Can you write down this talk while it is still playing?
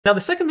Now, the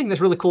second thing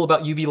that's really cool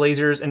about UV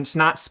lasers, and it's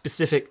not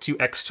specific to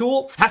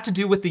Xtool, has to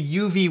do with the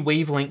UV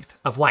wavelength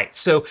of light.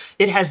 So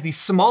it has the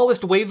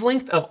smallest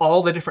wavelength of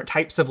all the different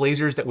types of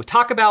lasers that we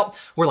talk about,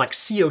 where like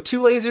CO2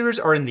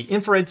 lasers are in the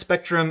infrared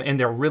spectrum and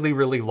they're really,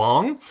 really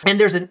long. And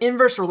there's an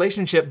inverse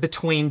relationship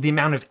between the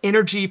amount of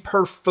energy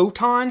per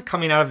photon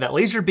coming out of that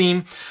laser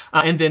beam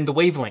and then the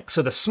wavelength.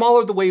 So the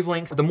smaller the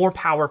wavelength, the more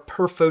power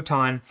per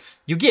photon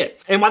you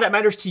get. And why that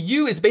matters to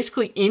you is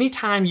basically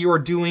anytime you are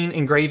doing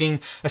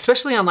engraving,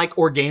 especially on like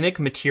organic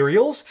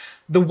materials,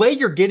 the way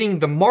you're getting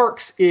the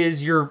marks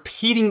is you're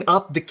heating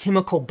up the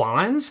chemical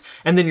bonds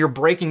and then you're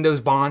breaking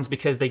those bonds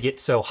because they get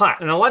so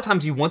hot. And a lot of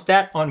times you want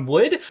that on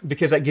wood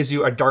because that gives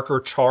you a darker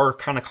char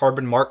kind of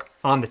carbon mark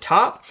on the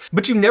top,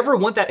 but you never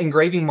want that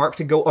engraving mark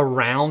to go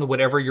around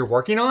whatever you're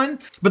working on.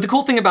 But the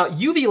cool thing about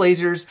UV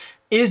lasers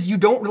is you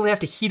don't really have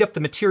to heat up the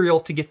material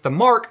to get the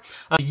mark.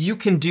 You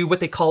can do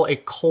what they call a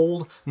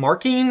cold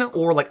marking,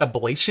 or like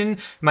ablation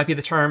might be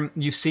the term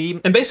you see.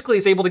 And basically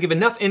it's able to give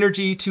enough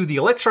energy to the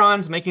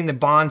electrons, making the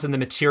bonds in the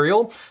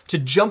material, to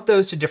jump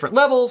those to different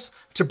levels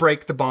to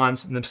break the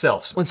bonds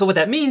themselves. And so what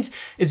that means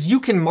is you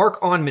can mark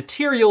on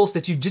materials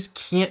that you just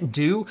can't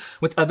do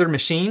with other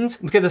machines,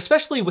 because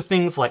especially with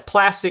things like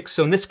plastics,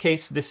 so in this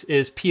case, this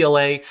is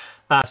PLA,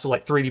 so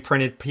like 3D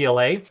printed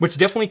PLA, which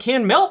definitely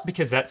can melt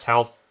because that's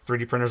how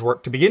 3D printers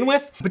work to begin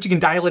with, but you can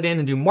dial it in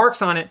and do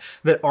marks on it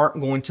that aren't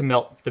going to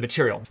melt the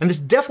material. And this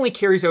definitely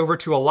carries over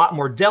to a lot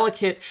more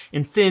delicate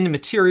and thin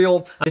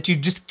material that you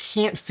just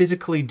can't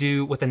physically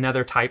do with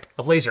another type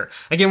of laser.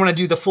 Again, when I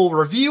do the full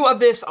review of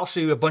this, I'll show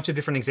you a bunch of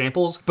different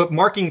examples, but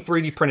marking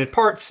 3D printed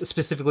parts,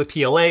 specifically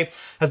PLA,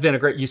 has been a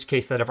great use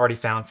case that I've already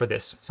found for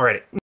this already.